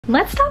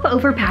let's stop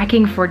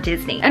overpacking for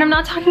Disney. And I'm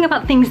not talking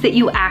about things that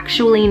you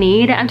actually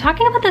need. I'm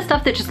talking about the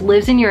stuff that just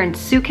lives in your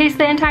suitcase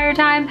the entire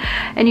time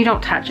and you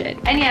don't touch it.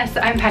 And yes,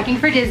 I'm packing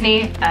for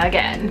Disney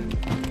again.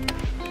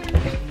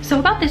 So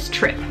about this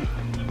trip,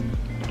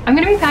 I'm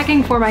gonna be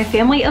packing for my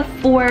family of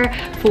 4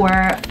 for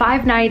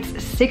 5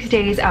 nights, 6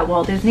 days at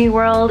Walt Disney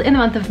World in the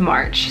month of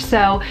March.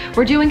 So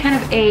we're doing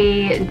kind of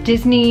a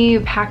Disney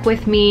pack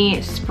with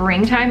me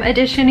springtime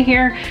edition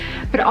here,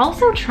 but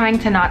also trying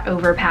to not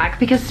overpack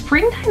because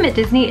springtime at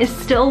Disney is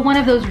still one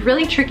of those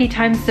really tricky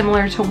times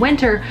similar to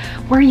winter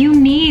where you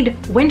need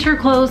winter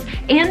clothes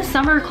and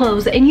summer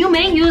clothes and you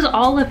may use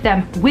all of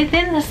them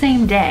within the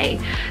same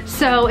day.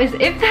 So as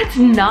if that's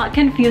not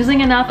confusing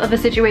enough of a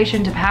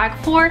situation to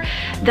pack for,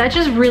 that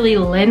just really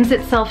lends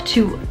itself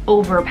to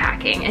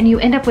overpacking and you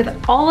end up with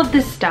all of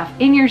this stuff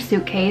in your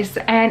suitcase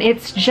and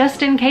it's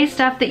just in case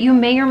stuff that you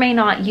may or may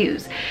not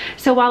use.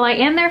 So while I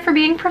am there for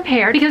being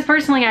prepared, because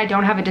personally I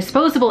don't have a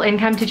disposable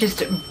income to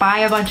just buy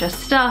a bunch of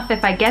stuff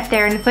if I get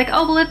there and it's like,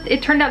 oh well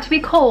it turned out to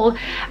be cold,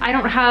 I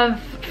don't have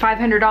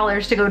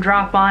 $500 to go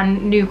drop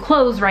on new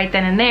clothes right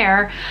then and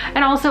there,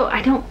 and also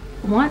I don't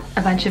want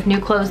a bunch of new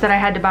clothes that I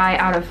had to buy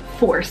out of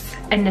force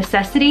and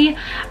necessity.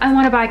 I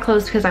want to buy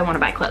clothes because I want to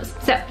buy clothes.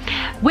 So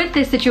with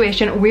this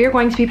situation, we're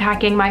going to be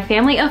packing my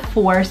family of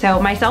 4,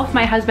 so myself,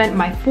 my husband,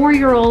 my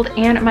 4-year-old,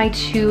 and my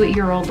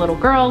 2-year-old little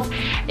girls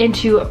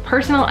into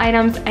personal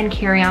items and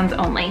carry-ons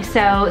only.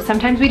 So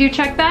sometimes we do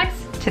check bags.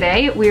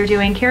 Today we're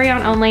doing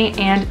carry-on only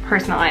and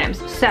personal items.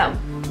 So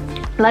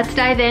let's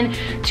dive in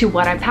to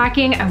what I'm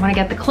packing. I want to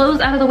get the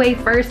clothes out of the way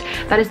first.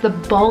 That is the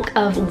bulk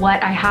of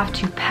what I have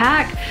to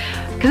pack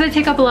because I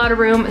take up a lot of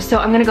room. So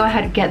I'm gonna go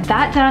ahead and get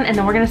that done and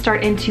then we're gonna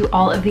start into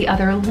all of the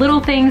other little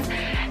things.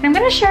 And I'm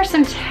gonna share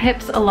some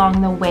tips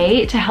along the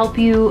way to help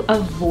you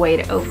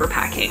avoid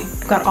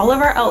overpacking. I've got all of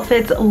our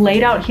outfits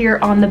laid out here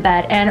on the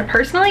bed, and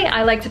personally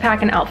I like to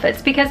pack in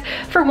outfits because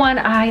for one,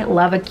 I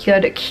love a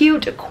good,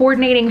 cute,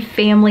 coordinating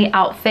family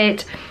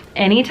outfit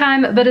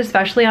anytime, but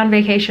especially on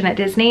vacation at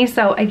Disney.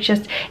 So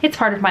it's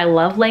part of my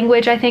love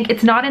language. I think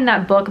it's not in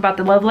that book about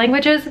the love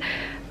languages,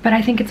 but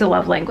I think it's a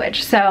love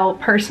language. So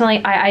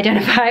personally, I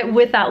identify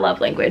with that love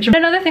language. But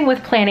another thing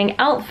with planning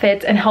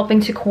outfits and helping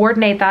to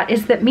coordinate that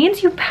is that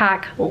means you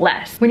pack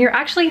less. When you're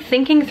actually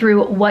thinking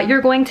through what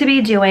you're going to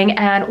be doing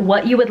and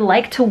what you would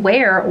like to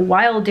wear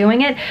while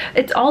doing it,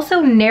 it's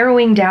also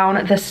narrowing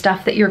down the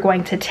stuff that you're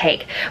going to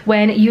take.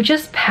 When you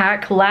just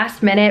pack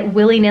last minute,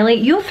 willy-nilly,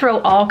 you throw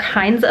all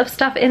kinds of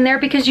stuff in there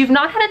because you've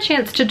not had a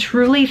chance to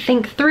truly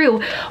think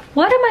through,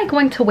 what am I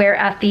going to wear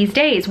at these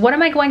days? What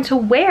am I going to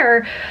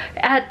wear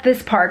at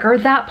this park or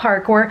that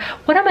park, or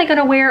what am I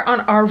gonna wear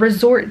on our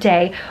resort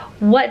day?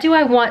 What do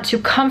I want to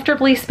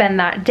comfortably spend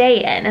that day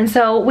in? And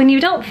so when you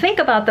don't think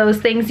about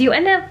those things, you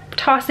end up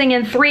tossing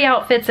in 3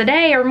 outfits a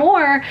day or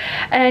more,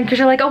 and because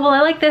you're like, oh well,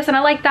 I like this and I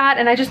like that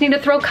and I just need to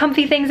throw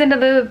comfy things into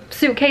the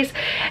suitcase,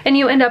 and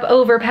you end up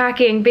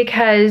overpacking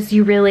because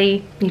you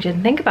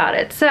didn't think about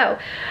it. So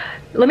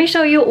let me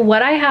show you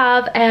what I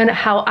have and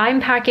how I'm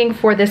packing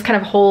for this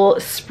kind of whole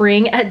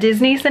spring at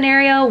Disney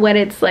scenario when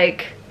it's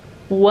like,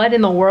 what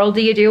in the world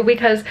do you do?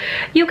 Because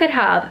you could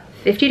have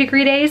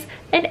 50-degree days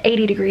and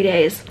 80-degree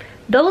days.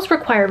 Those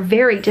require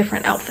very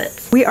different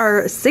outfits. We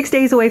are 6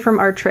 days away from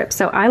our trip,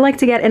 so I like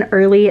to get an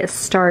early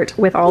start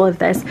with all of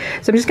this.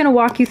 So I'm just gonna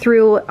walk you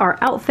through our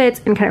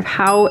outfits and kind of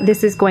how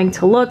this is going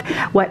to look,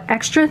 what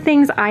extra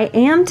things I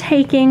am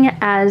taking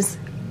as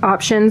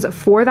options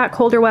for that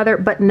colder weather,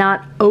 but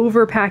not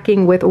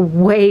overpacking with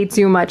way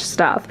too much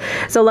stuff.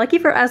 So lucky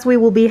for us, we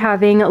will be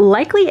having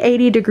likely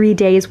 80-degree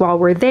days while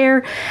we're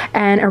there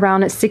and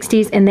around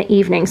 60s in the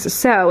evenings.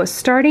 So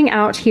starting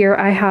out here,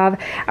 I have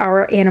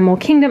our Animal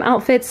Kingdom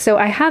outfits. So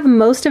I have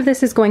most of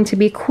this is going to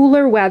be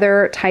cooler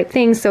weather type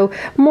things, so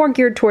more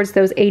geared towards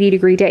those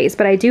 80-degree days.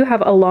 But I do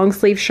have a long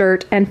sleeve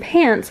shirt and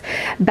pants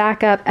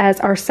back up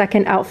as our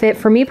second outfit.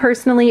 For me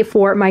personally,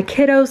 for my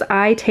kiddos,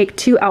 I take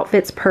 2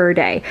 outfits per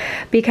day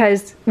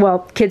because, well,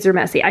 kids are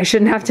messy. I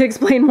shouldn't have to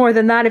explain more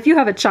than that. If you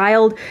have a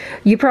child,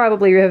 you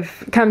probably have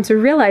come to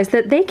realize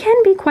that they can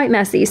be quite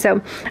messy.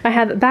 So I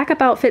have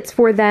backup outfits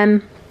for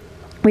them.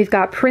 We've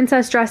got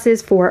princess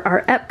dresses for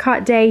our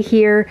Epcot day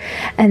here,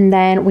 and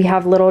then we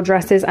have little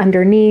dresses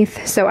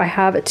underneath. So I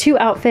have 2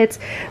 outfits.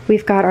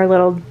 We've got our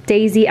little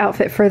Daisy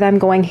outfit for them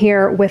going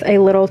here with a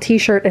little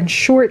t-shirt and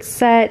shorts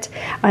set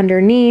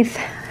underneath.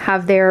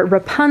 Have their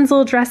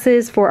Rapunzel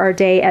dresses for our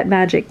day at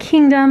Magic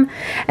Kingdom,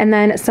 and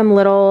then some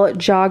little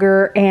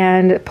jogger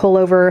and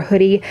pullover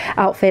hoodie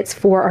outfits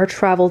for our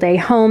travel day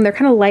home. They're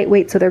kind of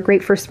lightweight, so they're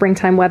great for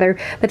springtime weather,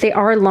 but they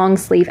are long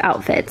sleeve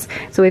outfits.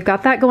 So we've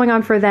got that going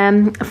on for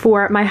them.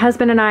 For my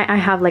husband and I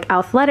have like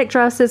athletic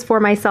dresses for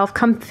myself,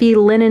 comfy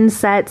linen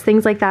sets,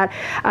 things like that.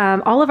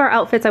 All of our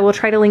outfits I will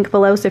try to link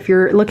below, so if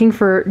you're looking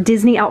for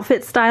Disney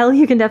outfit style,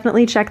 you can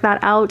definitely check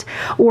that out.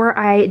 Or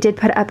I did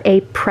put up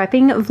a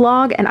prepping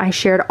vlog, and I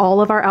shared covered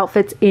all of our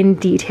outfits in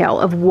detail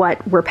of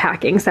what we're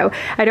packing. So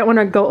I don't want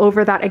to go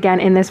over that again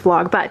in this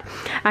vlog, but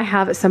I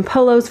have some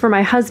polos for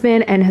my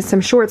husband and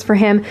some shorts for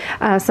him,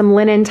 some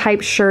linen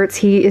type shirts.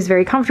 He is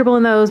very comfortable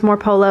in those, more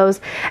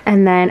polos.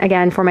 And then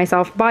again, for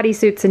myself,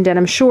 bodysuits and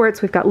denim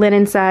shorts. We've got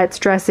linen sets,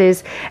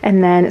 dresses,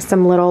 and then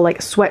some little like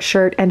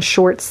sweatshirt and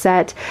short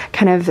set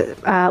kind of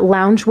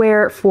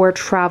loungewear for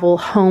travel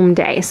home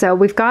day. So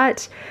we've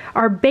got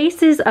our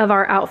bases of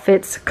our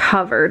outfits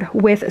covered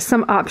with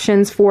some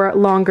options for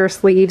longer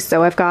sleeves.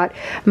 So I've got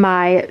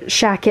my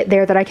shacket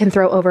there that I can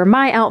throw over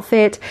my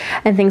outfit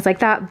and things like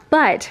that.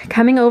 But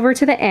coming over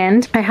to the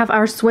end, I have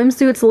our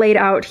swimsuits laid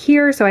out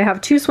here. So I have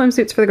 2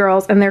 swimsuits for the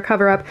girls and their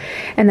cover up.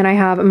 And then I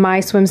have my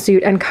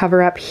swimsuit and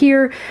cover up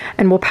here,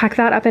 and we'll pack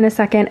that up in a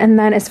second. And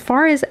then as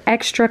far as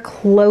extra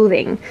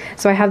clothing,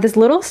 so I have this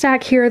little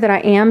stack here that I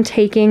am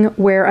taking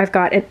where I've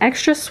got an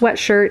extra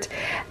sweatshirt,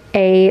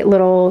 a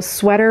little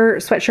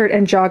sweatshirt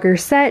and jogger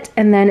set,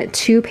 and then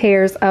 2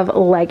 pairs of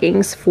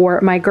leggings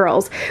for my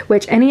girls,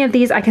 which any of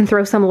these I can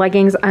throw some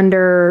leggings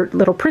under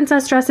little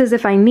princess dresses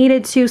if I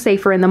needed to, say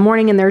for in the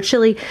morning and they're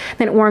chilly,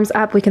 then it warms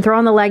up. We can throw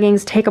on the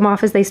leggings, take them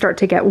off as they start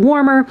to get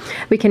warmer.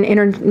 We can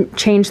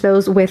interchange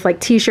those with like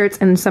t-shirts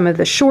and some of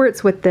the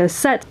shorts with the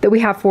set that we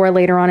have for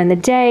later on in the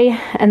day.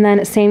 And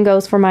then same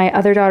goes for my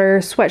other daughter,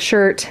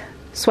 sweatshirt,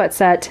 sweat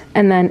set,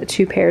 and then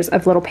 2 pairs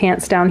of little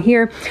pants down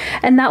here.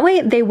 And that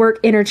way they work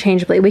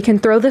interchangeably. We can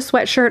throw the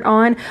sweatshirt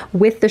on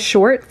with the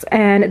shorts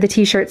and the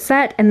t-shirt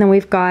set, and then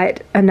we've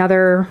got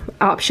another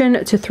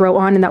option to throw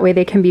on, and that way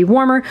they can be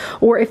warmer.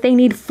 Or if they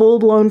need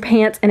full-blown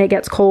pants and it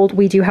gets cold,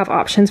 we do have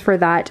options for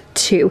that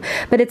too.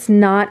 But it's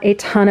not a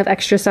ton of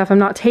extra stuff. I'm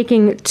not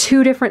taking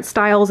 2 different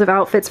styles of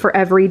outfits for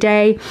every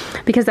day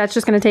because that's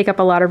just going to take up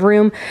a lot of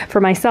room. For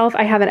myself,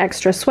 I have an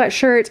extra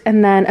sweatshirt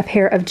and then a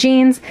pair of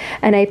jeans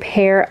and a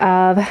pair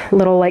of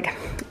little like,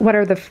 what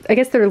are the, I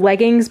guess they're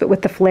leggings, but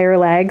with the flare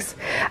legs.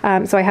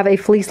 So I have a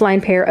fleece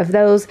lined pair of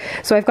those.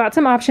 So I've got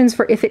some options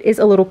for if it is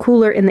a little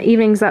cooler in the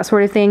evenings, that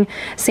sort of thing.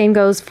 Same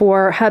goes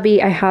for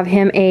hubby. I have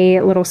him a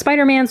little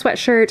Spider-Man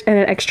sweatshirt and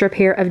an extra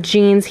pair of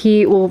jeans.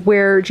 He will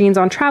wear jeans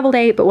on travel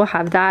day, but we'll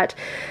have that.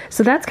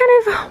 So that's kind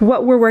of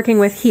what we're working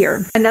with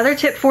here. Another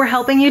tip for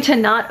helping you to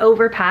not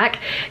overpack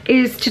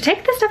is to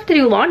take the stuff to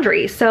do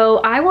laundry. So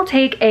I will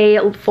take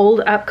a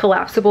fold up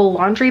collapsible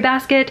laundry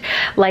basket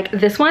like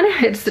this one.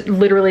 It's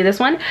literally this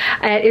one.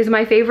 It is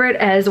my favorite,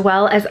 as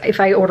well as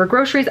if I order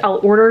groceries, I'll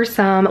order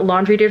some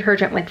laundry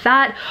detergent with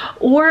that.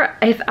 Or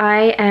if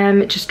I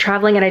am just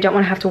traveling and I don't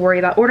want to have to worry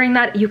about ordering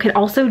that, you can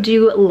also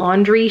do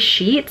laundry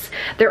sheets.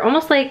 They're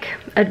almost like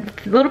a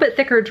little bit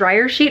thicker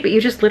dryer sheet, but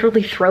you just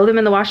literally throw them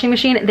in the washing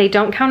machine. They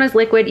don't count as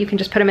liquid. You can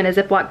just put them in a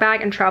Ziploc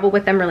bag and travel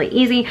with them really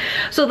easy.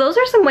 So those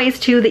are some ways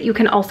too that you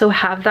can also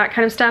have that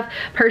kind of stuff.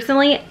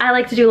 Personally, I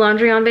like to do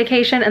laundry on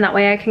vacation, and that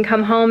way I can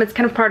come home. It's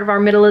kind of part of our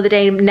middle of the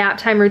day nap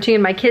time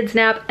routine. My kids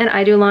nap and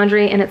I do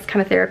laundry, and it's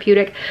kind of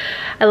therapeutic.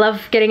 I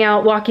love getting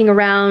out, walking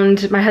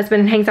around. My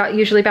husband hangs out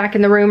usually back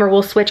in the room, or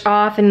we'll switch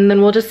off and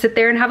then we'll just sit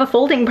there and have a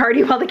folding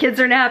party while the kids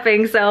are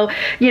napping. So,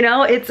 you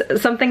know, it's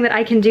something that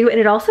I can do, and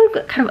it also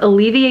kind of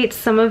alleviates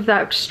some of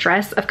that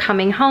stress of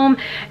coming home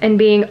and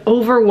being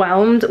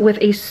overwhelmed with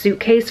a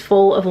suitcase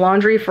full of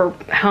laundry for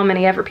how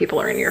many ever people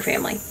are in your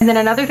family. And then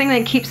another thing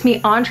that keeps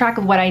me on track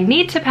of what I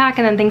need to pack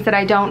and then things that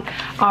I don't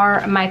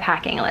are my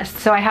packing list.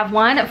 So I have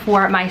one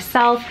for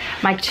myself,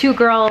 my 2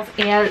 girls,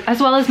 and as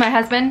well as my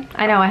husband.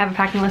 I know I have a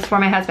packing list for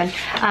my husband.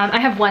 I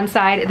have one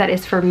side that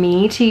is for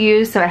me to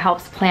use, so it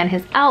helps plan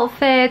his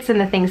outfits and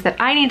the things that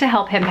I need to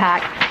help him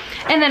pack.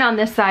 And then on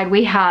this side,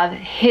 we have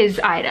his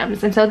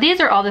items. And so these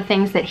are all the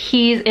things that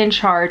he's in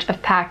charge of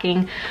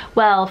packing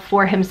well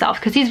for himself,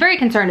 because he's very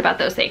concerned about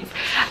those things.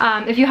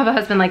 If you have a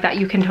husband like that,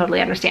 you can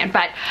totally understand.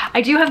 But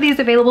I do have these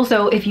available,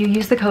 so if you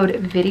use the code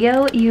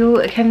VIDEO,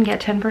 you can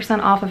get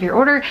 10% off of your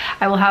order.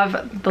 I will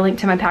have the link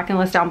to my packing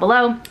list down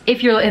below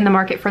if you're in the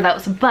market for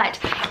those. But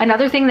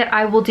another thing that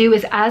I will do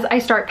is, as I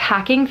start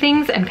packing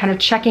things and kind of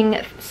checking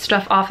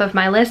stuff off of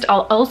my list,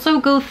 I'll also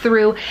go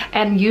through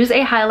and use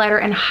a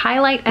highlighter and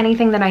highlight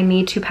anything that I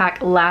need to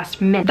pack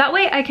last minute. That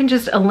way I can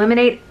just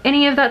eliminate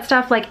any of that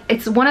stuff. Like,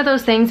 it's one of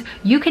those things,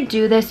 you could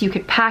do this, you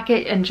could pack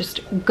it and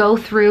just go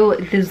through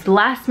these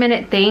last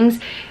minute things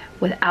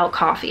without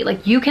coffee.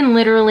 Like, you can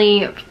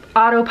literally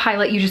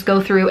autopilot, you just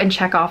go through and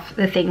check off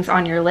the things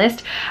on your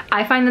list.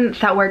 I find that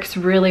that works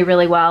really,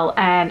 really well,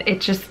 and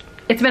it's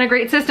been a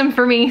great system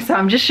for me. So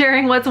I'm just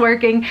sharing what's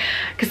working,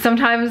 because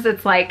sometimes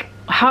it's like,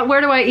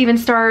 where do I even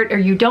start? Or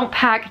you don't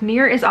pack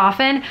near as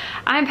often.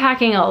 I'm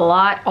packing a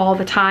lot all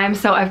the time,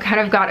 so I've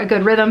kind of got a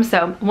good rhythm.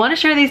 So I want to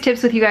share these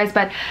tips with you guys,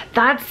 but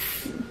that's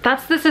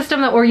the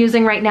system that we're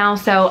using right now.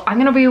 So I'm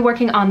gonna be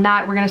working on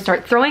that. We're gonna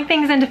start throwing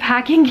things into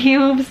packing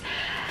cubes.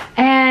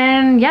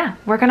 And yeah,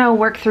 we're gonna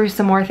work through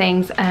some more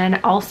things and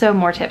also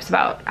more tips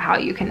about how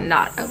you can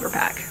not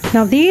overpack.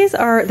 Now these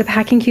are the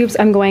packing cubes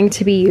I'm going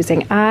to be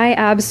using. I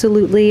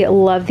absolutely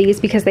love these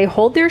because they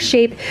hold their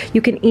shape.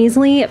 You can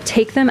easily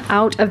take them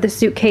out of the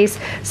suitcase,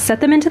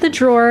 set them into the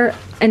drawer,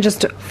 and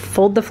just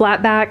fold the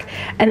flap back,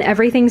 and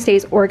everything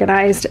stays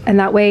organized. And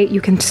that way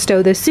you can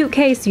stow the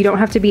suitcase. You don't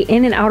have to be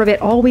in and out of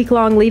it all week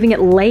long, leaving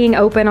it laying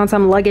open on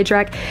some luggage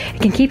rack.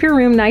 It can keep your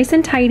room nice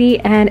and tidy,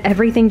 and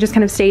everything just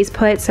kind of stays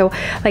put. So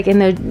like in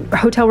the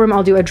hotel room,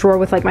 I'll do a drawer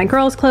with like my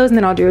girls' clothes, and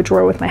then I'll do a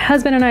drawer with my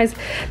husband and I's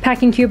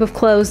packing cube of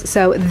clothes.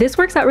 So this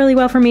works out really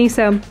well for me.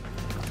 So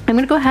I'm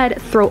gonna go ahead,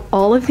 throw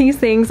all of these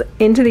things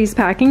into these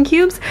packing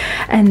cubes,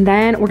 and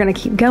then we're gonna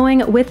keep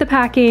going with the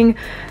packing,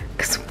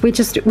 because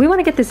we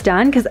wanna get this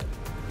done, because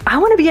I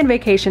wanna be in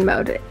vacation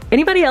mode.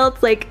 Anybody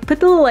else, like, put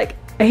the little like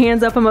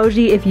hands up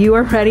emoji if you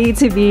are ready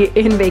to be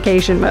in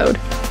vacation mode.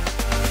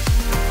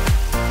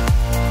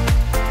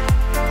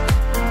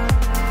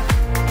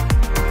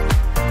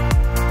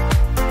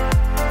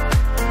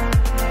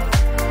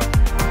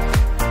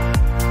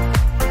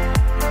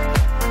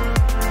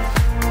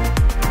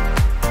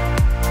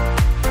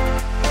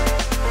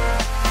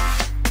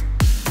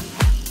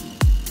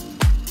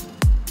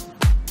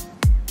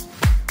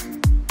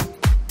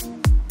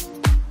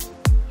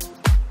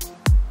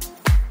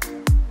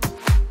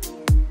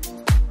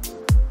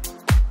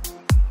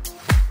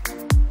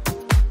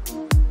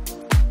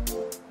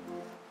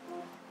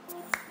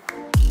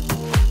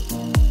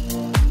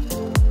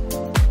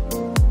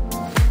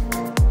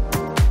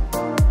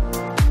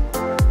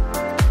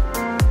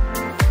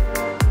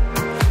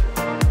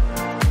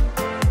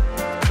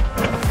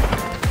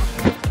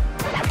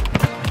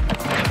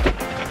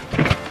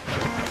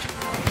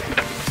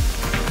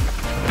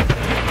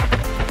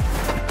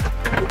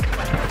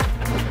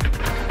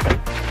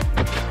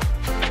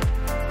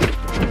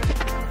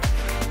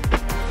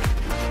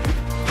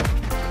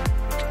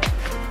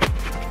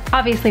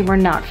 Obviously, we're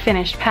not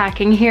finished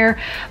packing here,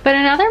 but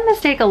another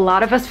mistake a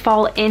lot of us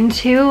fall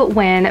into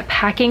when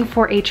packing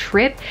for a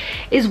trip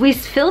is we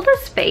fill the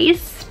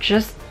space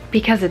just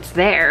because it's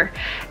there,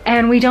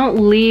 and we don't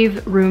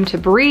leave room to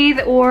breathe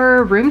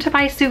or room to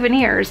buy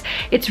souvenirs.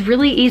 It's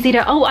really easy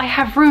to, oh, I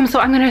have room, so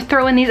I'm gonna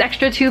throw in these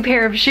extra 2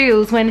 pair of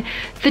shoes, when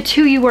the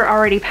 2 you were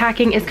already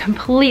packing is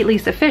completely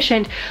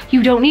sufficient.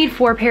 You don't need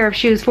 4 pair of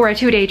shoes for a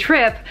 2-day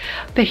trip,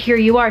 but here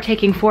you are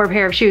taking 4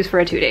 pair of shoes for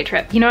a 2-day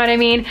trip. You know what I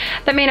mean?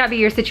 That may not be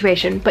your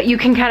situation, but you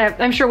can kind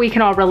of, I'm sure we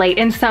can all relate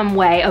in some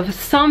way of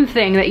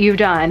something that you've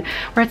done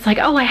where it's like,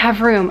 oh, I have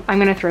room, I'm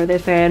gonna throw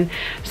this in.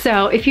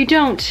 So if you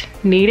don't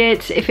need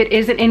it, if it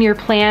isn't in your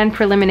plan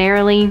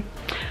preliminarily,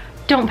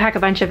 don't pack a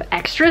bunch of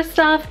extra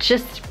stuff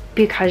just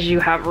because you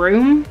have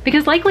room,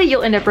 because likely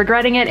you'll end up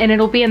regretting it, and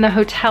it'll be in the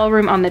hotel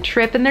room on the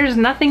trip, and there's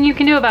nothing you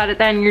can do about it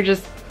then. You're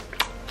just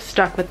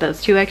stuck with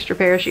those 2 extra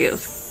pair of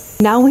shoes.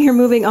 Now we are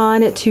moving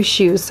on to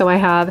shoes. So I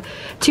have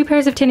 2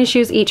 pairs of tennis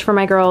shoes each for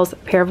my girls, a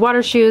pair of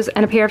water shoes,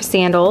 and a pair of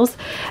sandals.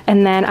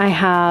 And then I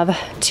have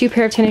 2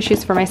 pair of tennis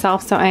shoes for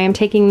myself. So I am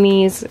taking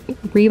these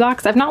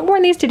Reeboks. I've not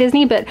worn these to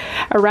Disney, but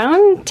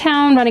around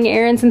town running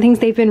errands and things,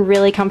 they've been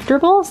really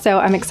comfortable. So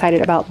I'm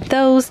excited about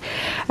those.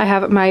 I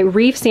have my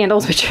Reef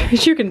sandals, which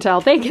as you can tell,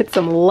 they get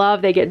some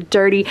love. They get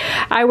dirty.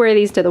 I wear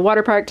these to the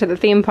water park, to the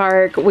theme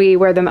park. We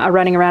wear them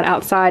running around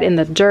outside in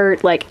the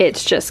dirt. Like,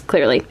 it's just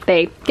clearly,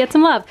 they get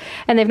some love.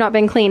 And they've not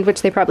been cleaned,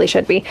 which they probably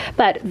should be,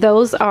 but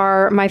those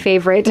are my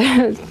favorite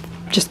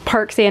just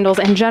park sandals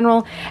in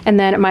general. And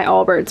then my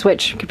Allbirds,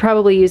 which could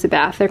probably use a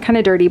bath. They're kind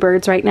of dirty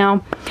birds right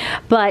now,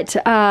 but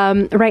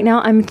right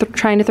now I'm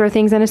trying to throw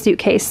things in a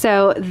suitcase.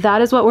 So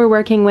that is what we're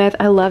working with.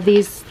 I love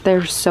these.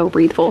 They're so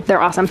breathable.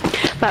 They're awesome.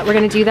 But we're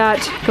gonna do that.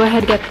 Go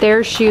ahead, get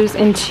their shoes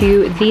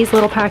into these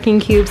little packing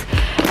cubes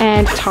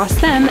and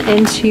toss them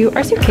into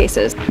our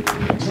suitcases.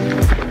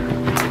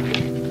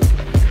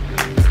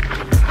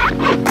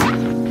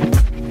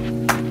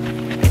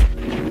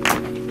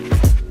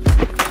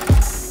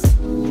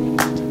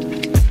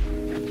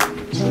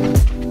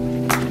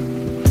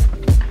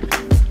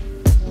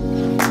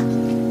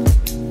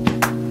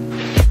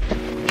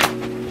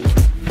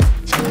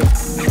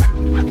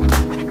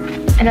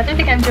 Another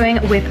thing I'm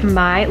doing with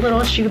my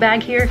little shoe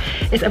bag here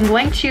is I'm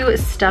going to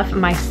stuff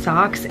my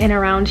socks in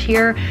around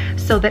here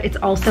so that it's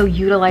also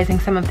utilizing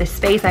some of this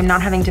space. I'm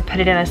not having to put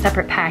it in a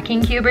separate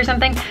packing cube or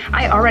something.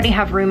 I already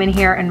have room in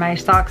here, and my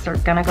socks are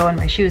gonna go in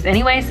my shoes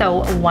anyway,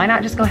 so why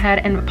not just go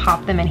ahead and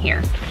pop them in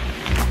here.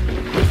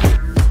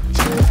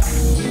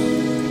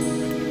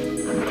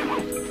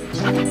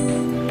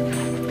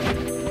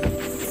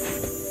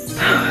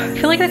 I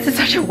feel like this is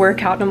such a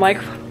workout, and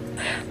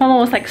I'm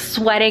almost like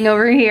sweating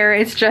over here.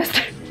 It's just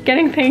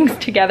getting things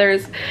together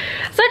is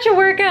such a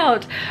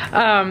workout.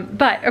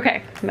 But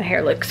okay, my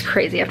hair looks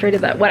crazy after I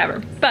did that,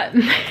 whatever. But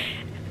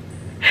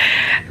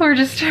we're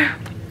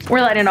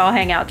letting it all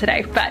hang out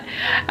today. But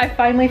I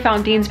finally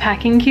found Dean's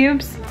packing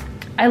cubes.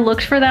 I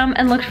looked for them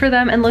and looked for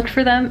them and looked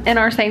for them in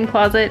our same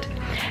closet.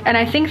 And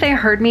I think they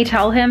heard me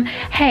tell him,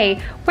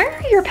 hey, where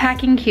are your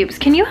packing cubes?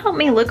 Can you help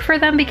me look for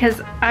them?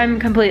 Because I'm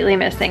completely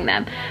missing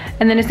them.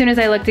 And then as soon as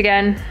I looked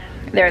again,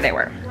 there they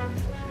were.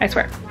 I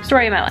swear,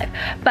 story of my life.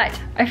 But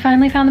I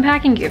finally found the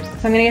packing cubes.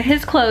 So I'm gonna get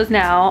his clothes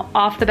now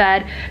off the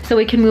bed so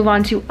we can move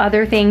on to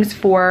other things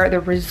for the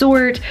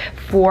resort,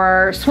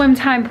 for swim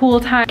time, pool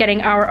time,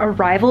 getting our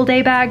arrival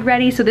day bag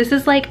ready. So this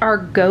is like our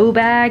go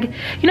bag.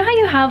 You know how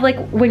you have like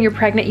when you're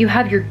pregnant, you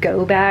have your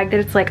go bag that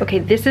it's like, okay,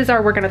 this is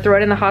our, we're gonna throw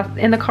it in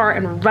the car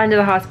and run to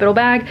the hospital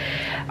bag.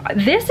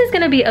 This is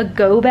gonna be a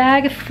go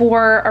bag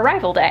for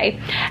arrival day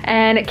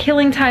and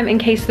killing time in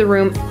case the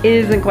room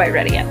isn't quite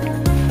ready yet.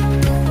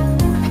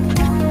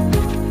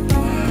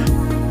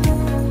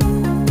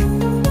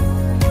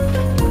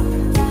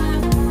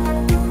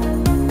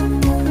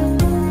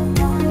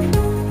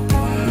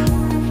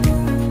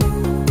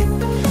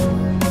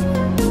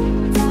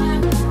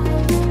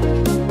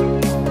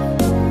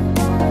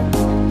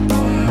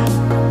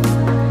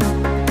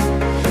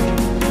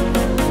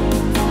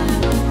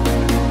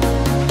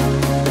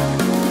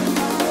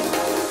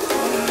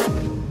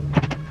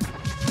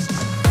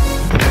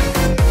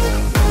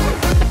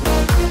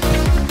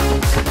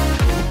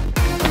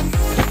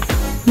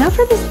 Now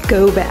for this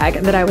go bag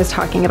that I was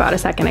talking about a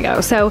second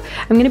ago. So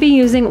I'm gonna be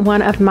using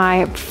one of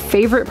my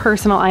favorite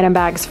personal item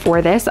bags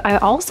for this. I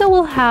also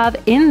will have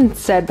in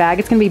said bag,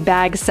 it's gonna be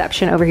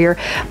bagception over here,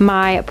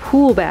 my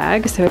pool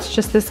bag. So it's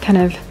just this kind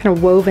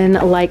of woven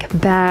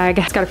like bag.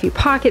 It's got a few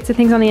pockets and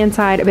things on the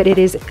inside, but it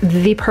is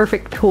the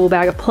perfect pool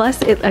bag.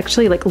 Plus it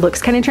actually like looks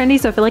kind of trendy.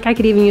 So I feel like I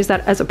could even use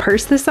that as a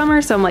purse this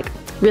summer. So I'm like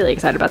really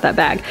excited about that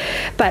bag.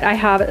 But I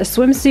have a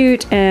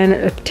swimsuit and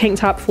a tank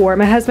top for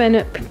my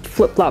husband,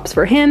 flip-flops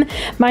for him,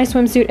 my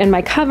swimsuit and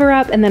my cover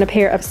up, and then a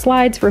pair of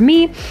slides for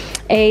me,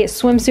 a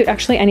swimsuit.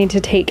 Actually, I need to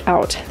take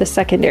out the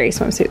secondary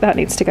swimsuit. That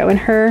needs to go in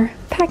her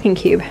packing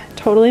cube.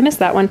 Totally missed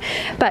that one.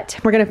 But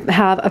we're gonna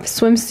have a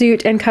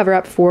swimsuit and cover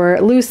up for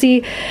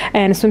Lucy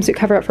and a swimsuit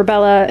cover up for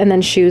Bella, and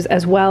then shoes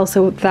as well.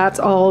 So that's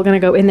all gonna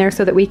go in there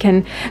so that we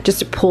can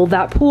just pull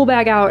that pool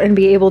bag out and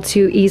be able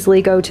to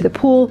easily go to the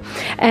pool.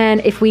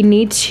 And if we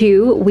need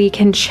to, we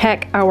can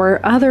check our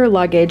other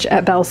luggage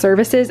at Bell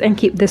Services and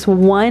keep this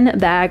one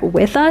bag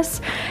with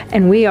us,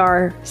 and we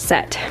are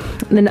set.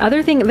 And the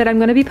other thing that I'm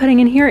gonna be putting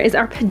in here is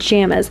our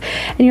pajamas.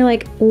 And you're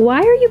like, why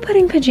are you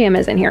putting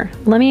pajamas in here?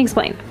 Let me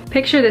explain.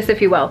 Picture this,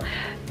 if you will.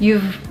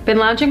 You've been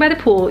lounging by the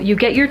pool, you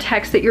get your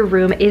text that your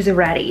room is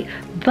ready.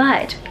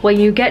 But when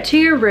you get to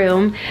your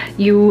room,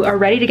 you are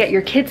ready to get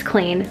your kids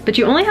clean, but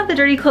you only have the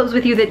dirty clothes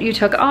with you that you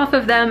took off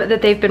of them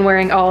that they've been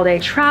wearing all day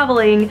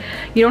traveling.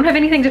 You don't have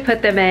anything to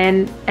put them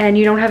in, and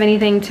you don't have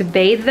anything to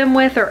bathe them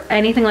with or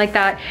anything like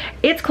that.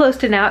 It's close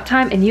to nap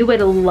time, and you would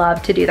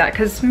love to do that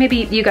because maybe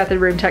you got the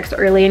room text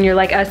early and you're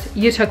like us,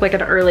 you took like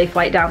an early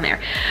flight down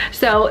there.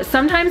 So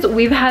sometimes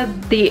we've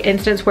had the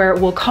instance where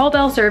we'll call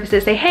Bell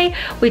Services, say, hey,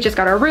 we just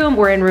got our room,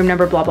 we're in room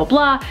number blah, blah,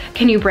 blah.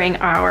 Can you bring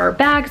our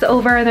bags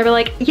over? And they were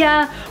like,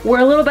 yeah, we're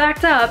a little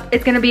backed up.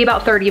 It's gonna be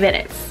about 30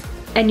 minutes.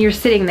 And you're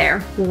sitting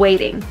there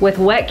waiting with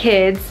wet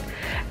kids,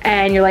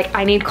 and you're like,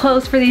 I need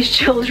clothes for these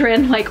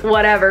children, like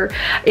whatever.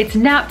 It's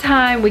nap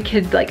time, we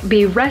could like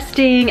be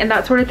resting and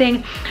that sort of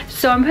thing.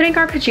 So I'm putting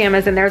our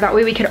pajamas in there. That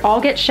way we could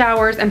all get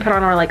showers and put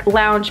on our like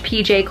lounge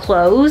PJ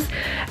clothes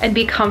and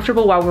be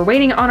comfortable while we're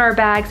waiting on our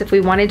bags. If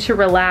we wanted to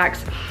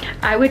relax,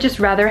 I would just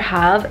rather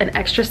have an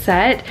extra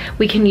set.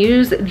 We can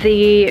use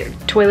the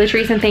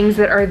toiletries and things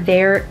that are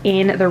there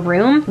in the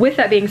room. With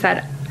that being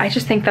said, I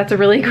just think that's a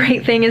really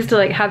great thing, is to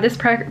like have this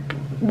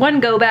one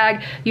go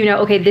bag. You know,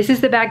 okay, this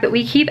is the bag that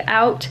we keep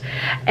out,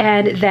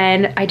 and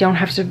then I don't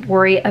have to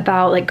worry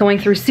about like going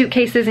through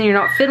suitcases and you're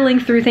not fiddling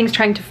through things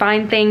trying to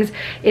find things.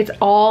 It's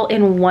all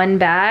in one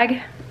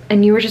bag,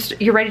 and you're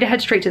ready to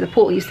head straight to the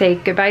pool. You say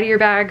goodbye to your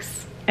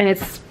bags and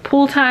it's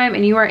pool time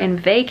and you are in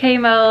vacay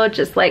mode,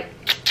 just like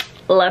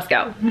let's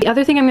go. The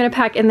other thing I'm gonna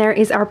pack in there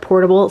is our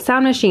portable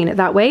sound machine.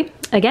 That way,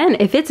 again,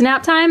 if it's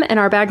nap time and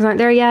our bags aren't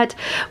there yet,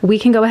 we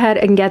can go ahead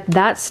and get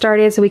that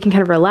started so we can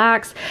kind of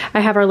relax.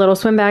 I have our little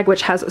swim bag,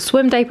 which has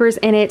swim diapers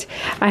in it.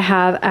 I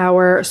have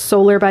our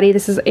Solar Buddy.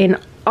 This is an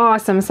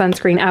awesome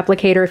sunscreen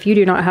applicator. If you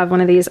do not have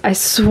one of these, I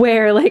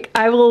swear, like,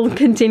 I will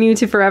continue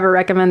to forever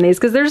recommend these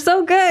because they're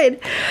so good.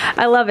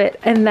 I love it.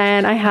 And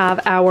then I have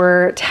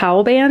our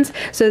towel bands.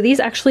 So these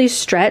actually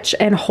stretch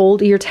and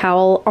hold your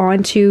towel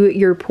onto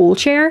your pool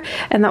chair,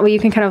 and that way you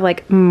can kind of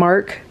like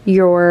mark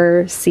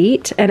your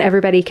seat and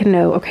everybody can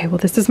know, okay, well,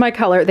 this is my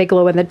color. They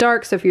glow in the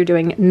dark, so if you're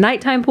doing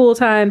nighttime pool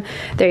time,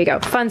 there you go,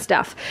 fun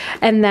stuff.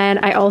 And then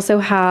I also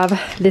have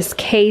this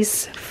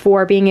case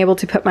for being able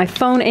to put my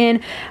phone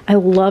in. I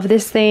love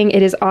this thing.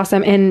 It is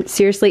awesome and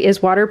seriously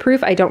is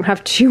waterproof. I don't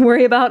have to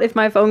worry about if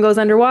my phone goes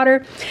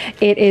underwater.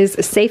 It is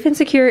safe and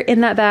secure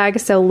in that bag,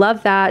 so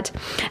love that.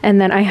 And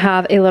then I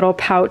have a little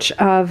pouch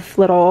of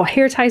little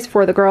hair ties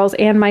for the girls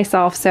and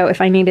myself, so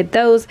if I needed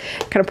those,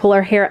 kind of pull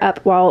our hair up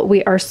while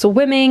we are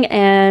swimming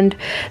and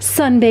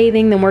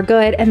sunbathing, then we're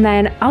good. And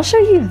then I'll show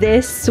you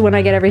this when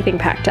I get everything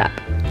packed up.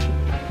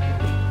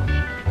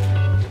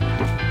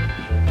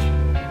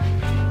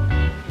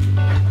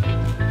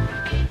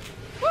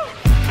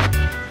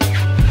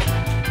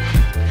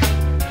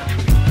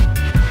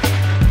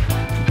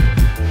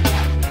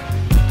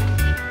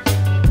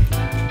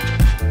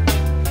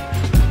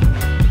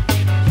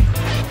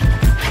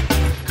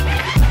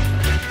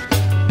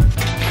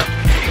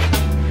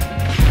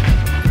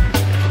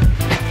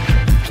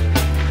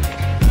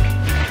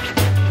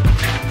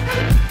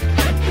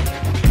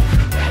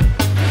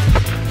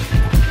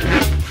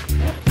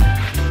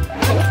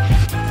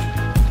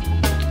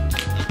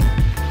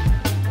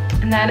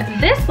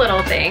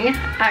 thing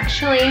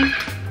actually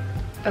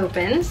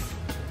opens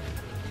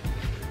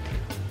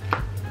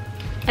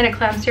and it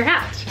clamps your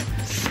hat.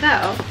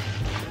 So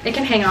it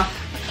can hang off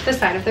the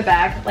side of the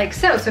bag like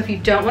so. So if you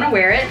don't want to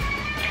wear it,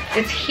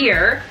 it's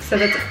here, so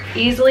that's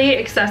easily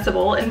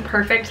accessible and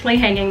perfectly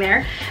hanging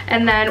there.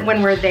 And then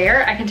when we're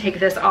there, I can take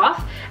this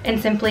off and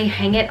simply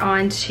hang it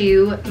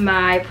onto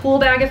my pool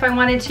bag if I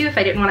wanted to, if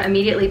I didn't want to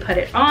immediately put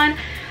it on.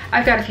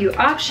 I've got a few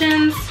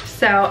options,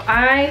 so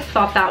I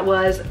thought that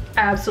was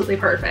absolutely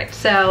perfect.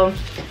 So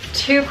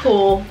too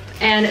cool.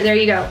 And there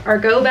you go. Our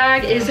go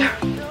bag is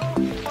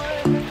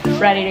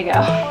ready to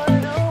go.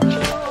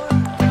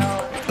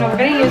 Now we're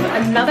gonna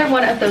use another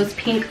one of those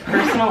pink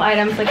personal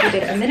items like we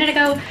did a minute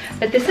ago,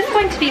 but this is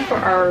going to be for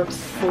our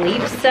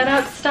sleep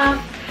setup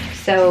stuff.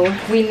 So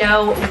we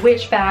know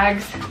which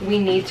bags we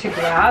need to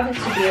grab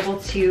to be able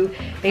to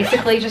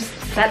basically just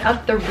set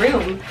up the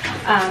room.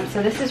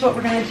 So this is what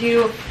we're gonna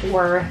do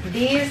for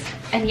these.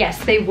 And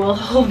yes, they will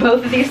hold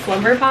both of these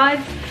slumber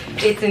pods.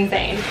 It's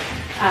insane.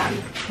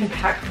 You can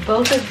pack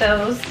both of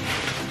those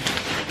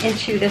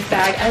into this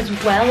bag, as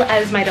well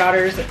as my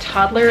daughter's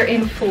toddler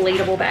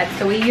inflatable bed.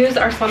 So we use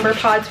our slumber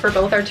pods for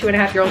both our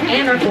 2.5-year-old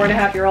and our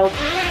 4.5-year-old.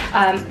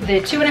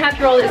 The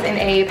 2.5-year-old is in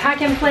a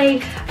pack and play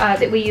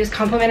that we use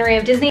complimentary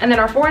of Disney, and then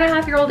our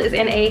 4.5-year-old is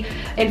in a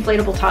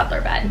inflatable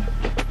toddler bed.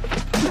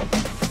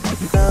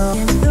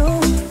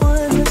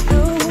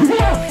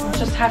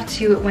 Just have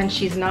to, when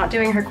she's not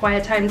doing her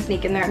quiet time,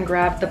 sneak in there and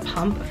grab the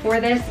pump for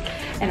this,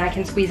 and I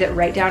can squeeze it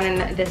right down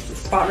in this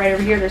spot right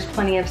over here. There's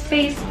plenty of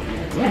space.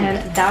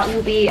 And that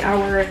will be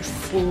our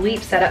sleep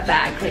setup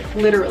bag, like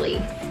literally.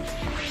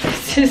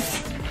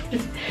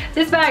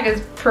 This bag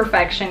is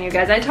perfection, you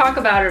guys. I talk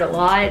about it a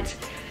lot,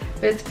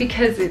 but it's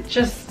because it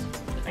just,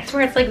 I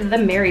swear it's like the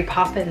Mary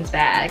Poppins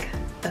bag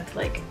of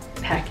like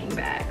packing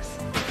bags.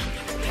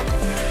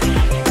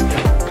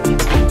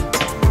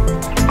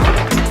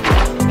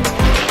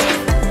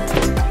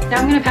 Now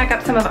I'm gonna pack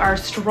up some of our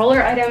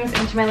stroller items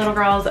into my little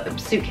girl's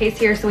suitcase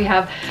here. So we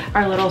have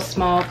our little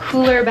small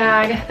cooler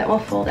bag that will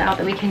fold out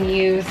that we can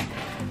use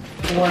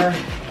for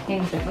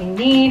things that we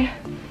need.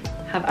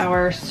 Have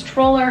our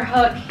stroller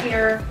hook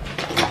here.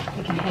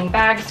 We can hang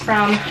bags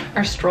from.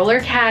 Our stroller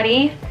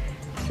caddy.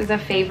 This is a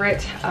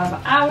favorite of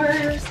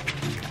ours.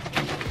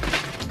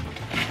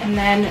 And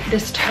then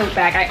this tote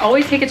bag. I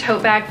always take a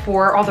tote bag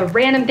for all the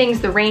random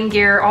things, the rain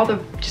gear, all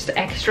the just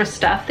extra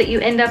stuff that you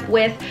end up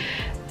with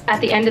at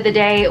the end of the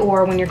day,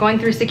 or when you're going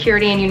through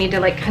security and you need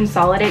to like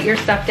consolidate your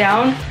stuff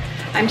down.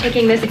 I'm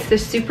taking this, it's the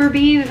Super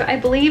Beeve, I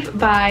believe,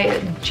 by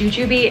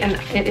Jujubee, and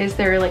it is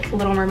their like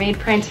Little Mermaid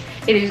print.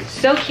 It is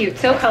so cute,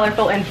 so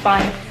colorful and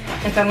fun.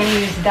 And so I'm gonna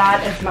use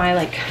that as my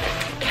like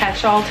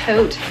catch-all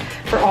tote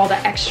for all the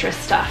extra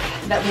stuff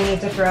that we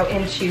need to throw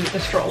into the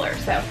stroller.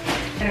 So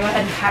I'm gonna go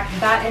ahead and pack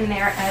that in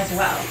there as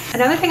well.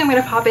 Another thing I'm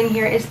gonna pop in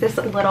here is this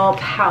little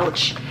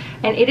pouch.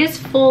 And it is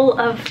full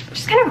of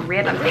just kind of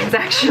random things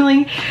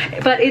actually,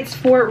 but it's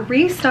for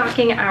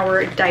restocking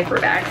our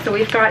diaper bag. So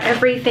we've got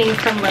everything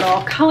from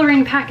little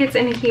coloring packets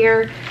in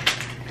here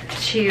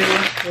to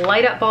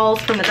light up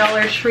balls from the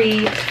Dollar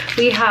Tree.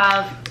 We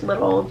have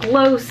little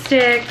glow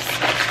sticks,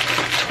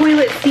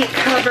 toilet seat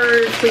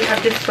covers. We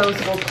have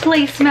disposable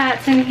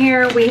placemats in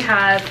here. We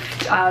have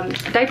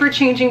diaper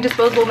changing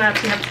disposable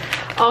mats. We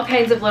have all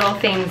kinds of little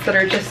things that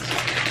are just,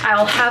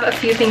 I'll have a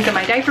few things in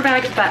my diaper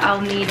bag, but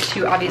I'll need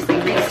to obviously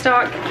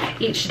restock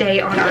each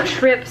day on our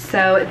trip.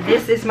 So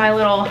this is my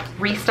little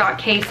restock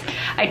case.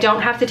 I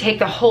don't have to take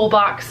the whole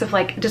box of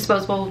like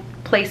disposable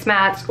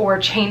placemats or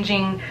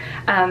changing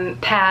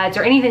pads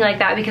or anything like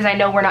that, because I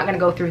know we're not gonna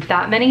go through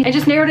that many. I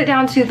just narrowed it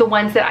down to the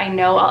ones that I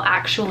know I'll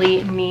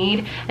actually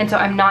need. And so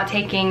I'm not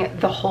taking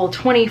the whole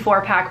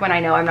 24 pack when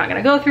I know I'm not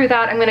gonna go through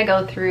that. I'm gonna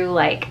go through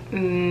like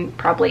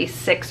probably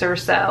 6 or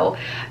so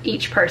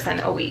each person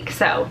a week.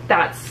 So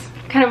that's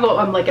kind of what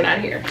I'm looking at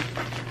here.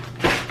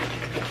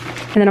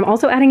 And then I'm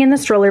also adding in the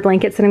stroller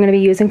blankets that I'm going to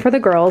be using for the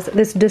girls.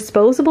 This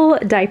disposable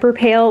diaper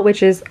pail,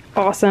 which is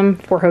awesome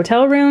for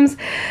hotel rooms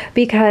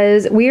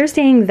because we are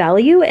staying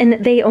value and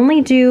they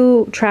only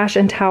do trash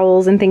and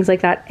towels and things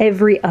like that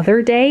every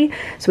other day.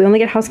 So we only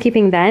get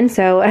housekeeping then.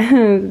 So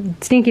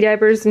stinky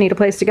diapers need a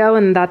place to go,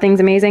 and that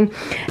thing's amazing.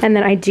 And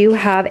then I do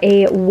have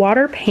a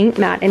water paint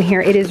mat in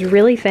here. It is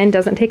really thin,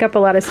 doesn't take up a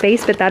lot of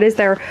space, but that is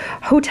their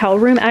hotel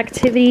room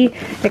activity.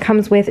 It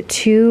comes with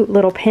 2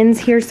 little pins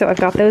here. So I've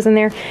got those in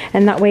there,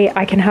 and that way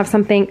I can have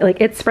something like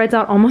it spreads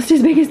out almost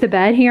as big as the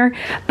bed here,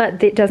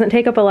 but it doesn't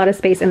take up a lot of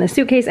space in the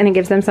suitcase, and it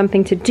gives them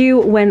something to do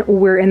when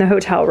we're in the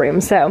hotel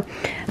room. So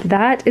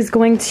that is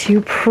going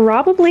to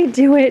probably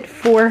do it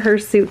for her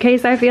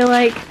suitcase. I feel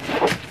like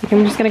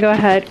I'm just gonna go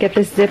ahead, get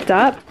this zipped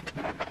up.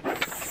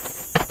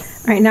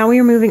 All right, now we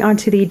are moving on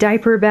to the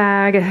diaper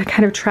bag,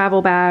 kind of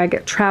travel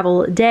bag,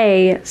 travel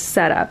day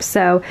setup.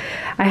 So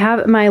I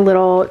have my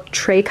little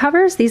tray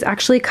covers. These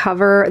actually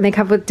cover, they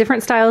come with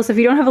different styles. If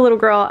you don't have a little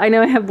girl, I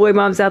know I have boy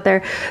moms out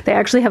there, they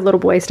actually have little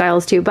boy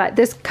styles too, but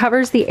this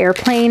covers the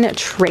airplane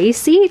tray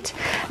seat.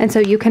 And so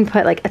you can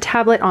put like a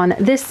tablet on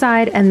this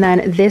side, and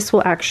then this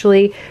will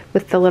actually,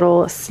 with the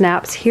little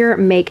snaps here,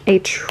 make a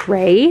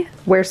tray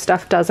where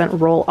stuff doesn't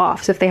roll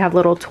off. So if they have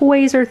little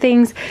toys or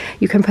things,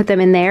 you can put them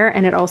in there,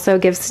 and it also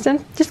gives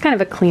them just kind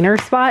of a cleaner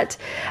spot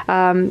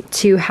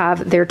to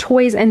have their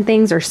toys and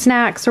things or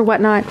snacks or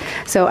whatnot.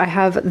 So I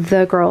have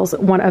the girls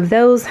one of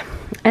those.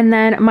 And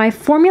then my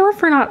formula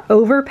for not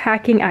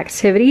overpacking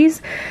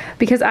activities,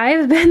 because I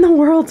have been the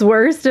world's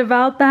worst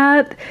about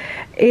that.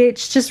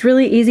 It's just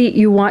really easy.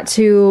 You want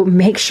to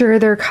make sure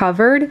they're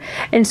covered,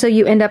 and so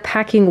you end up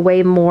packing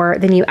way more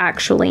than you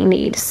actually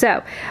need.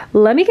 So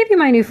let me give you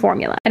my new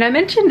formula. And I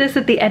mentioned this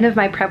at the end of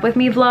my Prep With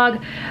Me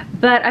vlog,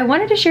 but I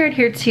wanted to share it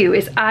here too,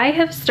 is I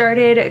have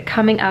started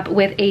coming up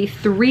with a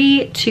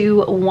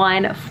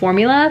 3-2-1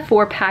 formula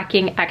for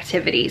packing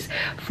activities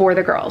for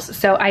the girls.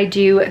 So I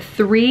do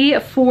 3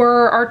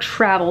 for our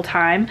travel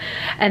time,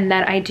 and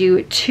then I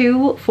do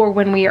 2 for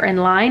when we are in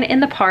line in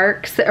the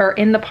parks, or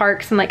in the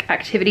parks and like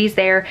activities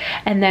there,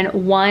 and then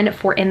 1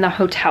 for in the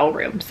hotel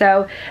room.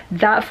 So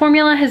that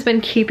formula has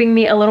been keeping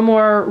me a little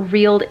more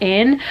reeled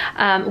in.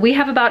 We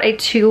have about a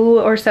 2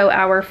 or so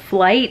hour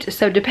flight,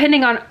 so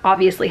depending on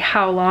obviously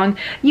how long,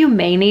 you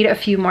may need a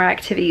few more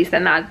activities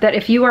than that. That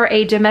if you are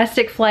a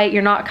domestic flight,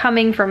 you're not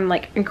coming from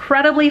like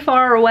incredibly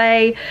far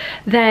away,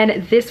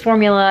 then this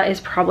formula is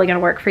probably gonna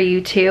work for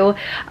you too.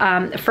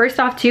 First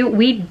off too,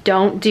 we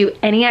don't do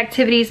any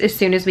activities as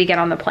soon as we get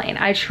on the plane.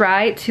 I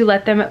try to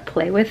let them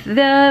play with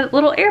the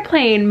little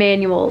airplane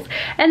manuals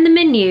and the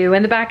menu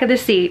and the back of the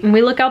seat, and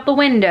we look out the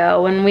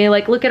window and we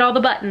like look at all the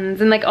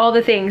buttons and like all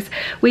the things.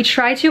 We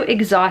try to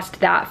exhaust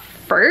that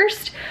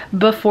first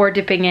before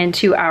dipping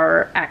into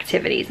our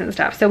activities and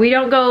stuff. So we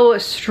don't go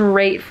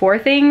straight for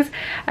things.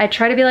 I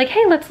try to be like,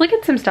 hey, let's look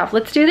at some stuff.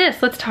 Let's do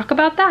this. Let's talk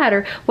about that.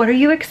 Or what are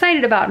you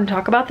excited about? And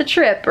talk about the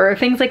trip or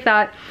things like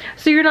that.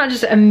 So you're not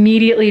just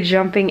immediately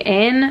jumping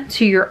in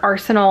to your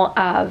arsenal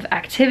of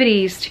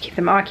activities to keep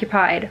them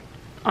occupied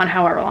on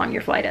however long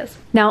your flight is.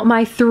 Now,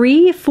 my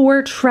 3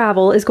 for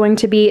travel is going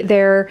to be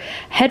their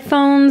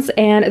headphones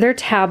and their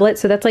tablet.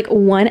 So that's like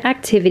one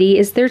activity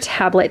is their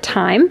tablet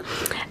time.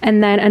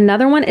 And then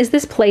another one is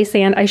this play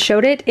sand. I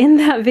showed it in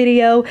that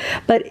video,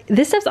 but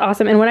this stuff's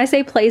awesome. And when I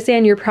say play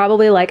sand, you're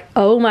probably like,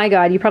 oh my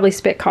God, you probably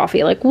spit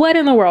coffee. Like, what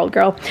in the world,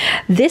 girl?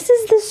 This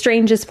is the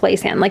strangest play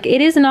sand. Like, it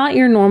is not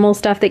your normal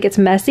stuff that gets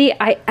messy.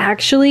 I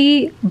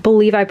actually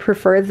believe I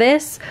prefer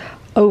this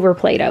over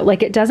Play-Doh.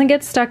 Like, it doesn't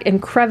get stuck in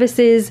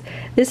crevices.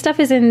 This stuff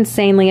is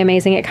insanely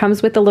amazing. It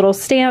comes with a little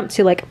stamp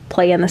to like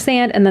play in the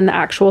sand, and then the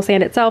actual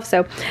sand itself.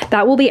 So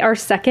that will be our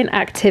second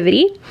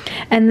activity.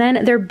 And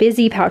then they're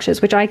busy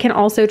pouches, which I can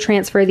also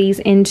transfer these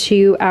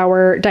into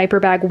our diaper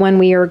bag when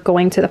we are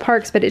going to the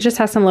parks, but it just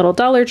has some little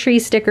Dollar Tree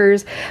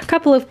stickers, a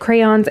couple of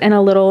crayons, and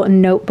a little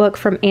notebook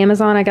from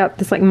Amazon. I got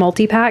this like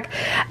multi-pack,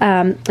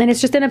 and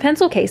it's just in a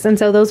pencil case. And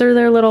so those are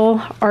their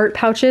little art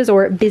pouches,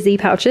 or busy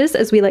pouches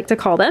as we like to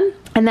call them.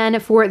 And then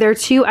for their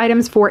 2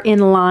 items for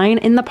in line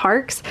in the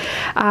parks,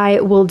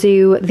 I will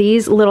do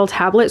these little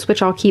tablets,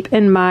 which I'll keep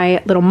in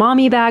my little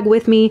mommy bag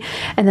with me.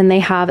 And then they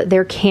have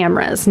their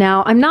cameras.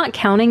 Now, I'm not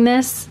counting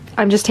this.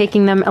 I'm just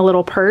taking them a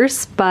little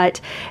purse,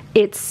 but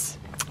it's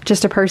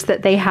just a purse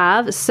that they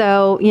have.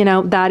 So, you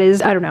know, that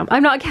is, I don't know.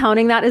 I'm not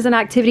counting that as an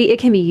activity. It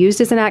can be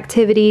used as an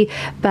activity,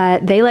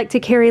 but they like to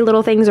carry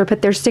little things or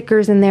put their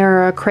stickers in there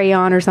or a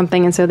crayon or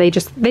something. And so they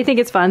think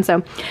it's fun.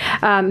 So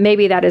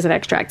maybe that is an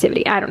extra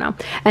activity. I don't know.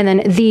 And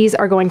then these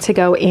are going to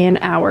go in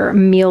our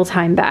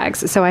mealtime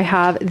bags. So I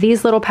have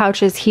these little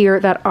pouches here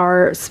that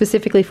are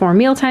specifically for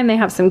mealtime. They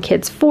have some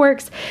kids'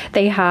 forks.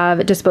 They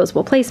have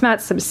disposable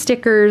placemats, some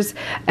stickers.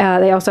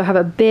 They also have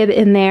a bib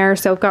in there.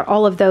 So I've got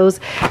all of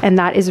those, and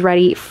that is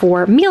ready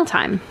for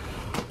mealtime.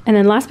 And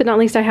then last but not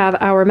least, I have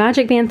our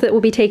magic bands that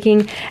we'll be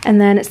taking,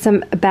 and then some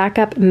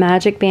backup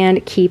magic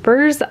band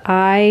keepers.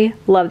 I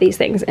love these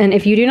things. And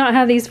if you do not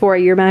have these for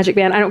your magic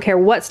band, I don't care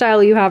what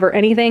style you have or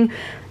anything,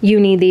 you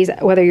need these,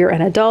 whether you're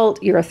an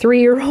adult, you're a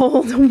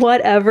 3-year-old,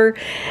 whatever.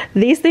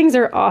 These things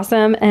are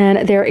awesome,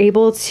 and they're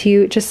able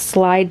to just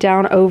slide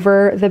down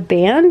over the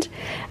band.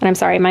 And I'm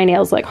sorry, my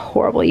nails look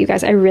horrible, you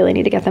guys. I really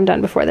need to get them done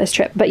before this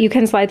trip. But you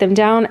can slide them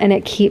down, and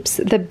it keeps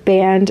the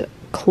band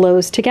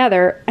closed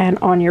together and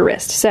on your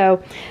wrist.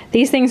 So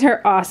these things are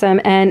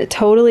awesome, and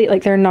totally,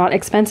 like, they're not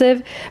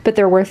expensive, but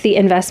they're worth the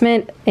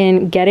investment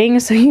in getting,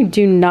 so you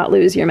do not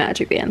lose your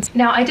magic bands.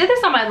 Now, I did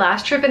this on my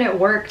last trip and it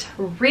worked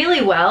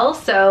really well,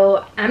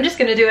 so I'm just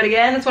gonna do it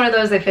again. It's one of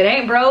those, if it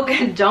ain't broke,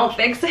 don't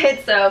fix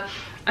it. So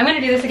I'm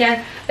gonna do this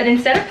again, but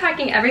instead of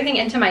packing everything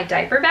into my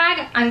diaper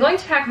bag, I'm going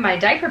to pack my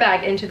diaper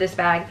bag into this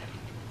bag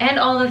and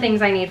all the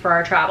things I need for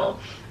our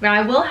travel. Now,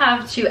 I will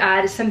have to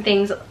add some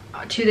things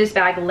to this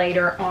bag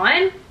later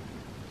on,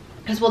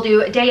 because we'll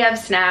do a day of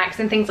snacks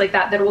and things like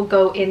that that will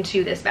go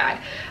into this bag.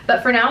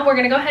 But for now, we're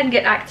gonna go ahead and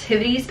get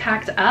activities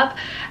packed up.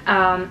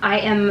 I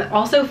am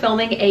also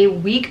filming a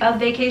week of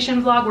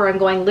vacation vlog where I'm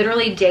going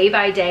literally day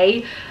by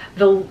day,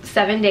 the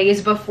 7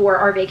 days before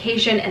our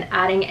vacation, and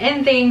adding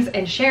in things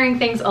and sharing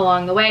things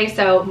along the way.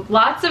 So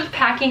lots of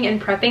packing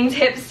and prepping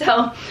tips. So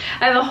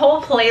I have a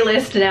whole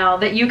playlist now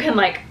that you can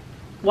like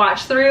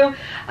watch through.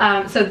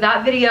 So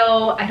that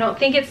video, I don't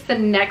think it's the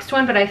next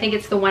one, but I think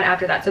it's the one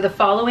after that. So the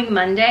following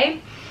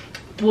Monday,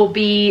 will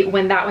be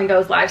when that one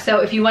goes live.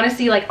 So if you want to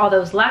see like all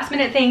those last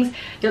minute things,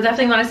 you'll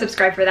definitely want to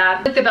subscribe for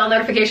that. Click the bell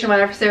notification,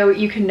 whatever, so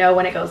you can know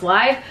when it goes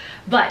live.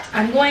 But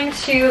I'm going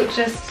to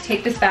just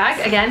take this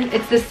bag. Again,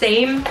 it's the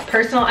same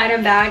personal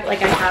item bag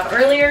like I have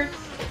earlier.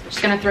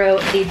 Just gonna throw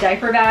the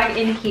diaper bag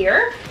in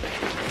here.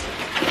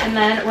 And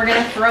then we're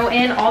gonna throw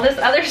in all this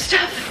other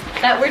stuff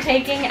that we're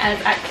taking as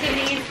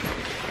activities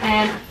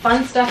and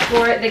fun stuff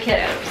for the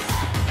kiddos.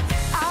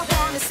 I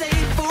wanna say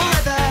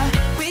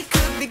forever, we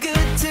could be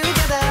good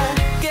together.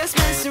 Guess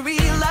mystery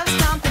loves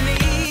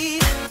company.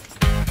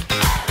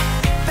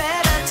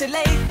 Better too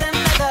late than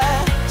never.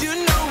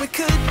 You know we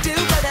could do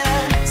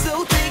better.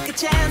 So take a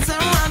chance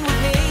and run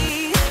with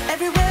me.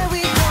 Everywhere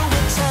we go, we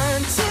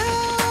turn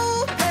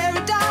to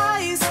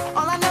paradise.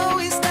 All I know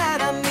is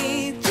that I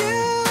need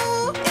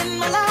you in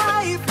my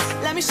life.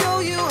 Let me show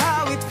you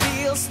how it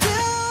feels to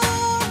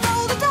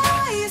roll the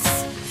dice.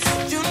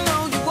 You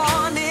know you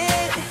want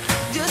it.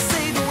 Just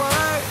say the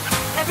word.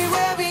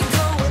 Everywhere we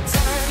go, we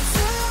turn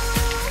to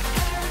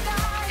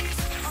paradise.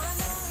 All I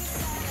know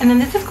is that. And then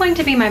this is going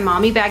to be my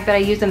mommy bag that I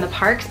use in the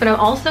parks, but I'm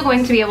also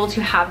going to be able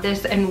to have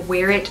this and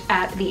wear it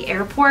at the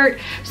airport.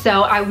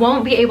 So I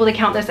won't be able to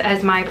count this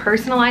as my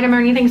personal item or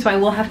anything, so I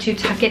will have to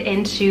tuck it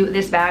into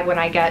this bag when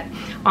I get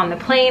on the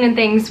plane and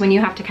things, when you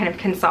have to kind of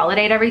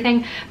consolidate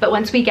everything. But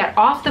once we get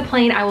off the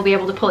plane, I will be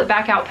able to pull it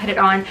back out, put it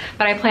on,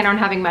 but I plan on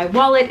having my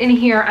wallet in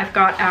here. I've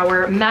got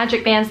our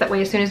magic bands, that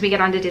way as soon as we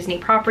get onto Disney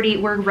property,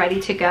 we're ready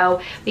to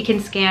go. We can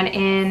scan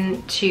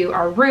in to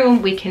our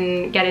room, we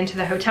can get into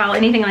the hotel,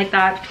 anything like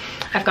that.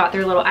 I've got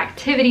their little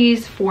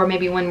activities for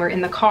maybe when we're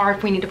in the car,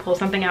 if we need to pull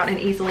something out and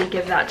easily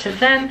give that to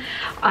them.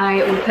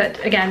 I will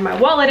put, again, my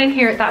wallet in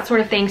here, that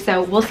sort of thing.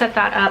 So we'll set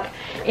that up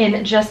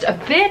in just a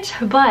bit,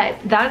 but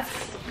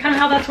that's kind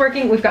of how that's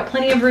working. We've got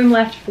plenty of room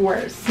left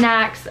for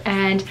snacks,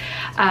 and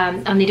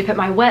I'll need to put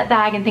my wet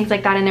bag and things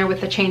like that in there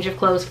with the change of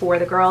clothes for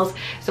the girls.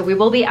 So we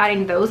will be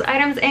adding those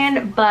items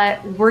in,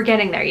 but we're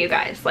getting there, you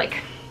guys. Like,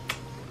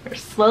 we're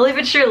slowly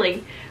but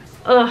surely,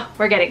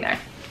 we're getting there.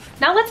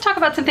 Now let's talk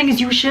about some things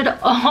you should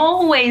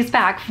always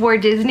pack for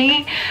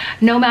Disney,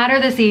 no matter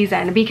the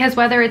season, because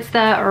whether it's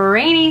the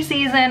rainy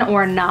season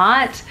or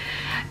not,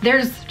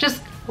 there's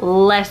just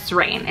less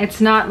rain.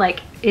 It's not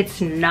like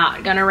it's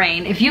not gonna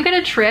rain. If you get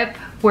a trip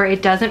where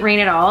it doesn't rain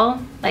at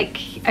all, like,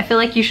 I feel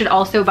like you should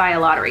also buy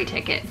a lottery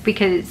ticket,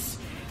 because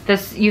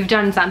you've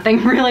done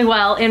something really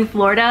well in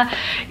Florida.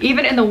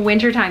 Even in the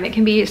winter time, it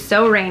can be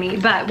so rainy.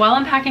 But while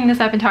I'm packing this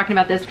up and talking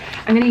about this,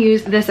 I'm gonna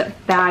use this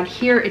bag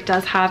here. It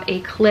does have a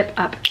clip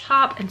up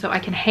top, and so I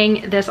can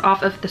hang this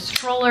off of the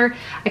stroller.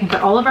 I can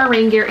put all of our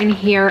rain gear in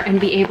here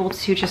and be able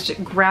to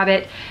just grab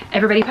it.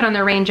 Everybody put on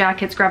their rain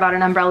jackets, grab out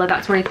an umbrella,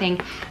 that sort of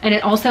thing. And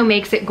it also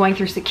makes it going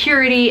through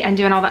security and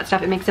doing all that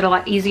stuff, it makes it a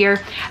lot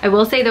easier. I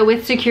will say though,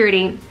 with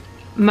security,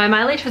 my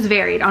mileage has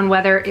varied on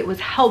whether it was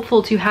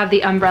helpful to have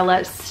the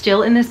umbrella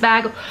still in this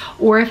bag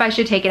or if I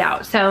should take it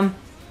out. So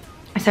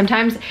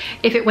sometimes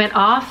if it went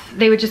off,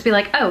 they would just be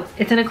like, oh,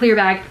 it's in a clear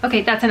bag.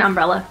 Okay, that's an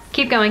umbrella.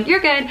 Keep going, you're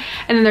good.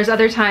 And then there's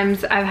other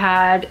times I've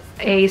had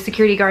a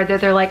security guard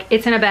that they're like,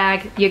 it's in a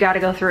bag, you gotta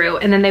go through.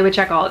 And then they would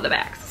check all of the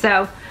bags.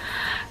 So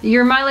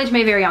your mileage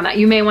may vary on that.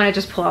 You may wanna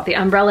just pull out the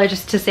umbrella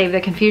just to save the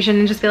confusion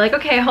and just be like,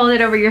 okay, hold it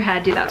over your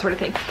head, do that sort of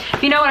thing.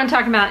 If you know what I'm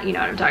talking about, you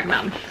know what I'm talking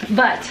about.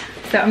 But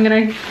so I'm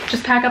gonna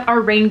just pack up our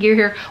rain gear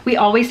here. We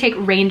always take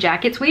rain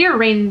jackets. We are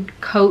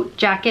raincoat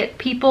jacket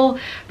people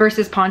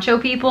versus poncho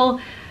people.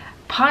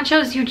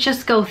 Ponchos, you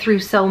just go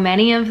through so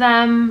many of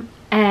them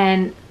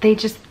and they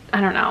just,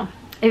 I don't know.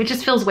 It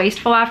just feels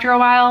wasteful after a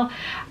while.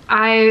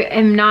 I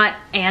am not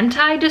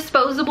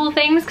anti-disposable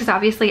things, because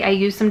obviously I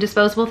use some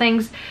disposable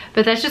things,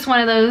 but that's just one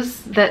of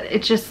those that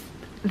it just,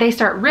 they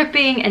start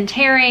ripping and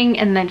tearing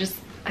and then just,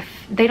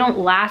 they don't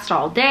last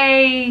all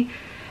day.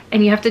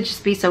 And you have to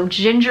just be so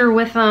ginger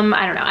with them.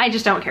 I don't know, I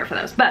just don't care for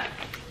those. But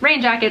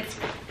rain jackets.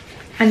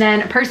 And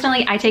then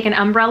personally, I take an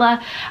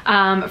umbrella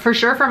for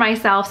sure for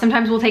myself.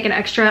 Sometimes we'll take an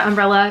extra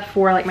umbrella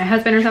for like my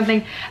husband or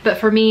something. But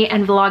for me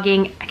and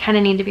vlogging, I kind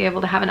of need to be able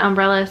to have an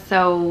umbrella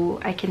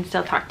so I can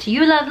still talk to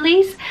you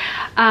lovelies.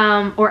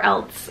 Or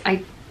else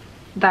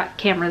that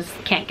cameras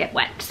can't get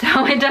wet. So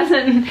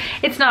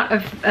it's not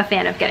a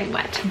fan of getting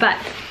wet. But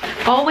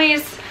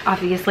always,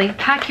 obviously,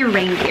 pack your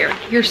rain gear,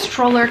 your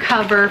stroller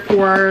cover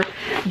for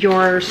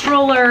your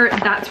stroller,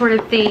 that sort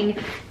of thing.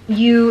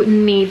 You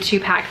need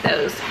to pack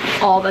those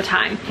all the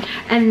time.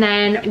 And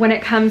then when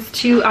it comes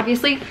to,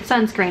 obviously,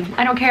 sunscreen.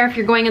 I don't care if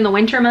you're going in the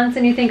winter months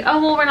and you think,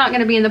 oh, well, we're not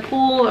gonna be in the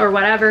pool or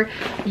whatever.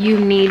 You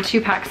need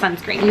to pack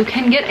sunscreen. You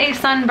can get a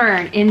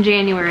sunburn in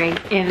January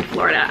in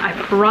Florida. I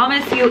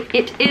promise you,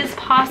 it is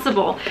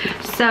possible.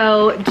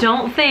 So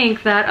don't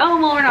think that,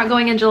 oh, well, we're not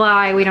going in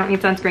July, we don't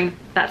need sunscreen.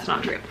 That's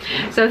not true.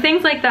 So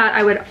things like that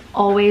I would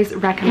always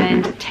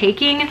recommend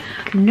taking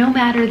no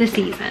matter the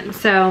season.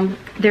 So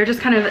they're just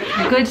kind of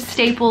good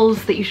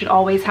staples that you should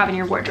always have in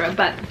your wardrobe.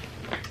 But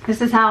this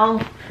is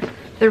how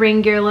the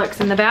rain gear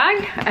looks in the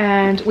bag,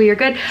 and we are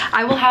good.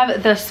 I will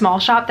have the small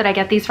shop that I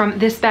get these from.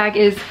 This bag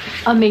is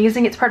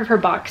amazing. It's part of her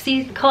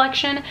boxy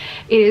collection.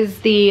 It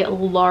is the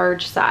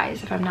large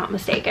size, if I'm not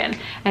mistaken,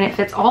 and it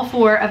fits all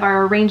 4 of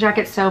our rain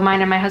jackets. So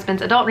mine and my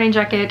husband's adult rain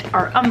jacket,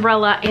 our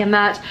umbrella, and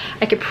that.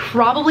 I could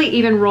probably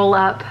even roll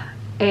up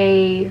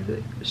a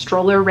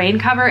stroller rain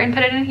cover and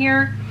put it in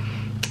here.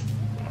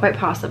 Quite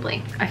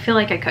possibly. I feel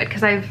like I could,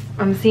 because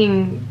I'm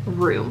seeing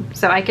room.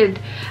 So I could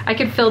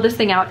fill this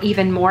thing out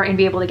even more and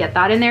be able to get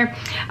that in there.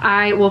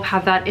 I will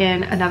have that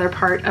in another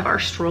part of our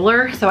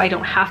stroller, so I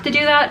don't have to do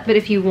that. But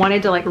if you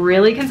wanted to like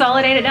really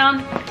consolidate it down,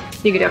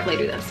 you could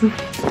definitely do this.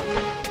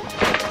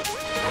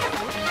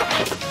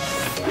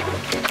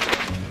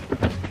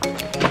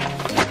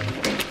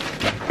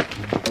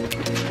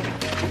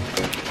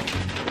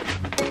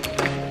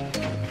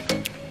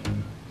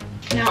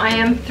 Now I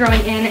am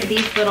throwing in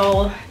these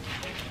little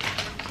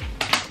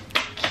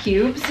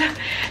cubes.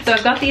 So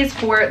I've got these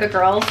for the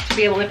girls to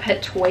be able to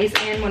put toys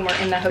in when we're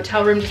in the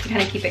hotel room, just to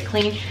kind of keep it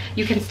clean.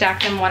 You can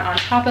stack them one on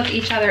top of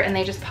each other and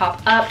they just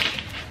pop up,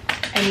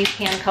 and you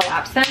can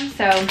collapse them.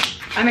 So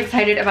I'm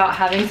excited about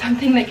having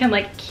something that can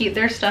like keep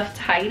their stuff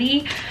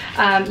tidy.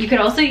 You could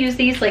also use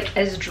these like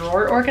as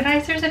drawer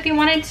organizers if you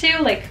wanted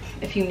to, like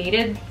if you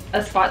needed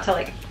a spot to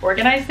like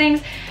organize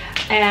things.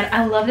 And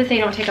I love that they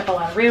don't take up a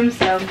lot of room,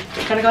 so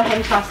I'm gonna go ahead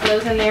and toss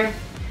those in there.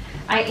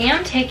 I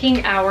am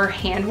taking our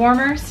hand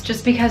warmers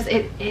just because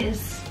it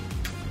is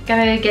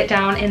gonna get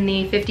down in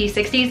the 50s,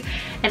 60s,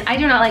 and I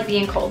do not like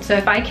being cold. So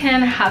if I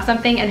can have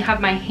something and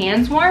have my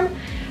hands warm,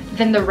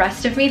 then the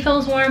rest of me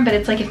feels warm. But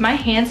it's like if my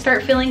hands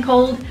start feeling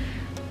cold,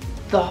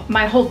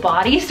 my whole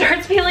body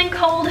starts feeling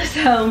cold.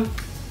 So I'm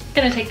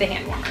gonna take the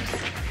hand warmers.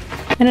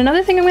 And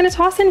another thing I'm gonna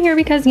toss in here,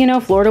 because you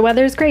know Florida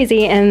weather is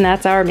crazy, and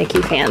that's our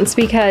Mickey fans,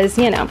 because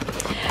you know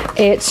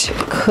it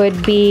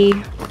could be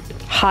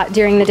hot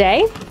during the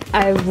day.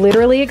 I've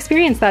literally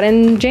experienced that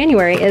in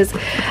January. Is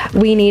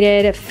we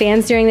needed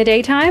fans during the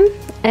daytime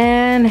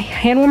and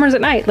hand warmers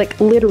at night. Like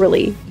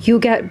literally, you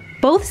get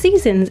both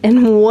seasons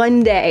in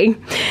one day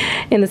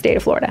in the state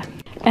of Florida.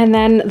 And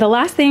then the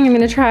last thing I'm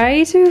gonna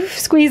try to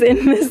squeeze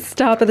in this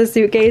top of the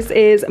suitcase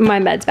is my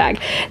meds bag.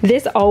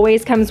 This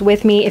always comes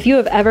with me. If you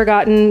have ever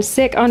gotten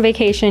sick on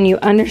vacation, you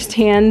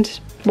understand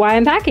why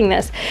I'm packing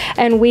this.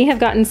 And we have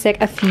gotten sick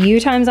a few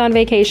times on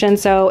vacation,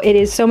 so it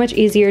is so much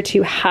easier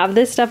to have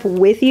this stuff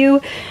with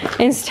you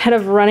instead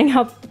of running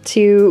up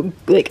to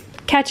like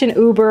catch an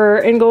Uber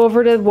and go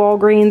over to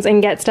Walgreens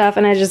and get stuff.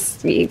 And I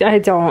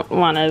don't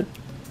want to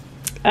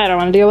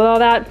deal with all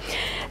that.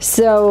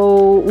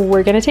 So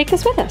we're gonna take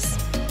this with us.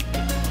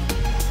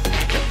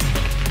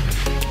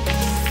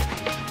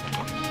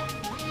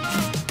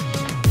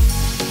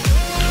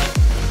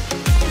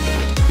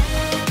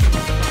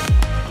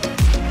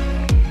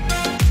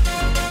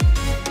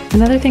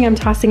 Another thing I'm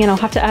tossing in, I'll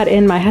have to add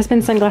in my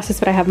husband's sunglasses,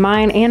 but I have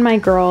mine and my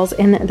girls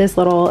in this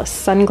little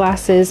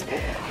sunglasses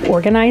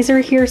organizer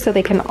here so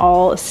they can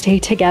all stay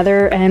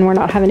together and we're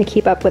not having to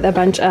keep up with a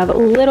bunch of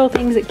little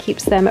things. It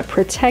keeps them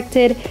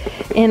protected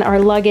in our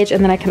luggage,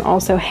 and then I can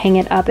also hang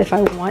it up if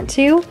I want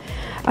to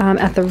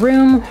at the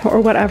room or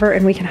whatever,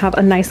 and we can have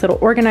a nice little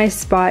organized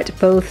spot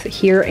both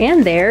here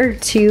and there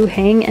to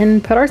hang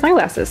and put our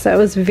sunglasses. So I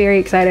was very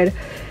excited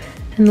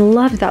and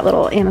loved that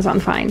little Amazon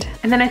find.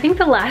 And then I think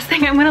the last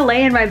thing I'm gonna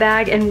lay in my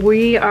bag, and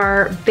we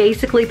are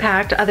basically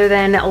packed other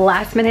than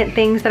last minute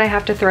things that I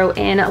have to throw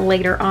in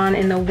later on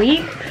in the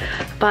week,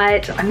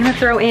 but I'm gonna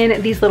throw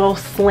in these little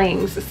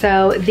slings.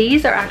 So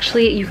these are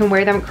actually, you can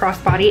wear them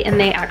crossbody and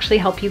they actually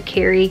help you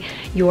carry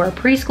your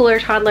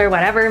preschooler, toddler,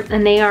 whatever,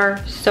 and they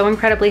are so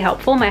incredibly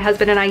helpful. My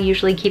husband and I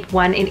usually keep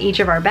one in each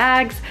of our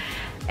bags,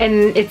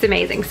 and it's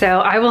amazing. So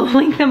I will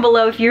link them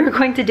below if you're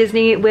going to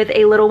Disney with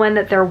a little one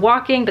that they're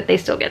walking, but they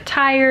still get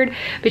tired,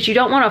 but you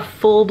don't want a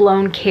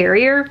full-blown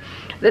carrier.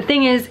 The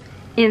thing is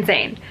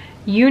insane.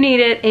 You need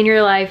it in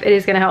your life. It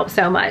is gonna help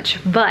so much.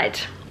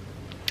 But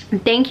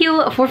thank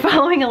you for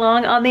following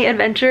along on the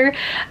adventure.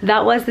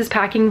 That was this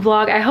packing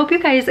vlog. I hope you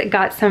guys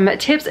got some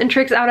tips and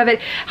tricks out of it,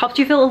 helped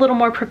you feel a little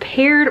more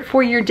prepared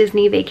for your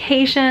Disney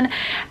vacation.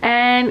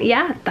 And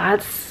yeah,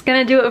 that's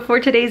gonna do it for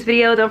today's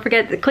video. Don't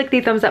forget to click the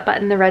thumbs up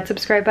button, the red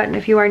subscribe button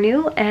if you are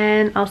new,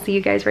 and I'll see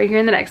you guys right here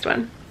in the next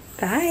one.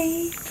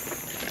 Bye.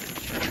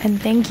 And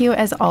thank you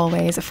as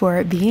always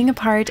for being a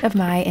part of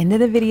my end of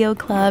the video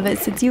club.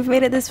 Since you've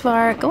made it this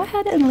far, go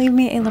ahead and leave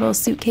me a little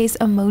suitcase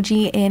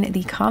emoji in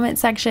the comment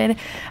section.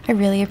 I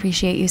really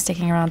appreciate you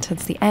sticking around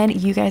towards the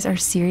end. You guys are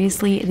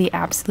seriously the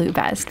absolute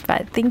best.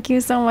 But thank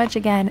you so much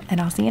again, and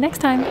I'll see you next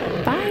time.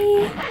 Bye.